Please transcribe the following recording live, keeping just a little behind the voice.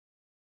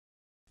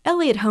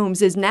Elliott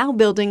Homes is now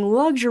building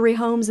luxury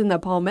homes in the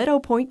Palmetto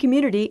Pointe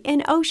community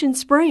in Ocean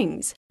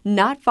Springs.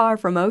 Not far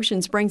from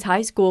Ocean Springs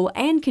High School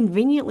and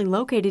conveniently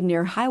located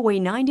near Highway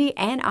 90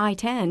 and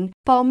I-10,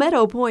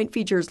 Palmetto Pointe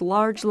features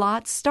large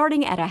lots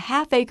starting at a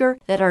half-acre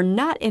that are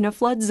not in a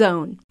flood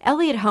zone.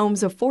 Elliott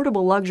Homes'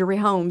 affordable luxury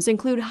homes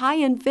include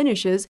high-end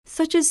finishes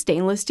such as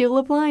stainless steel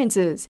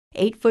appliances,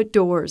 8-foot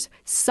doors,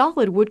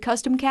 solid wood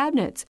custom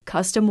cabinets,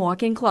 custom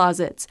walk-in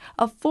closets,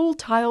 a full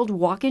tiled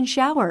walk-in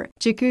shower,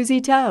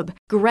 jacuzzi tub,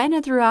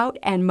 granite throughout,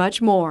 and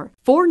much more.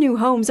 4 new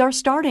homes are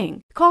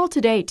starting. Call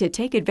today to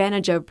take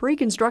advantage of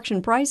pre-construction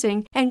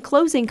pricing and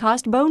closing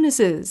cost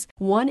bonuses.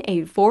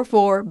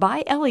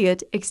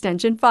 1-844-BY-ELLIOTT,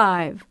 extension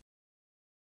 5.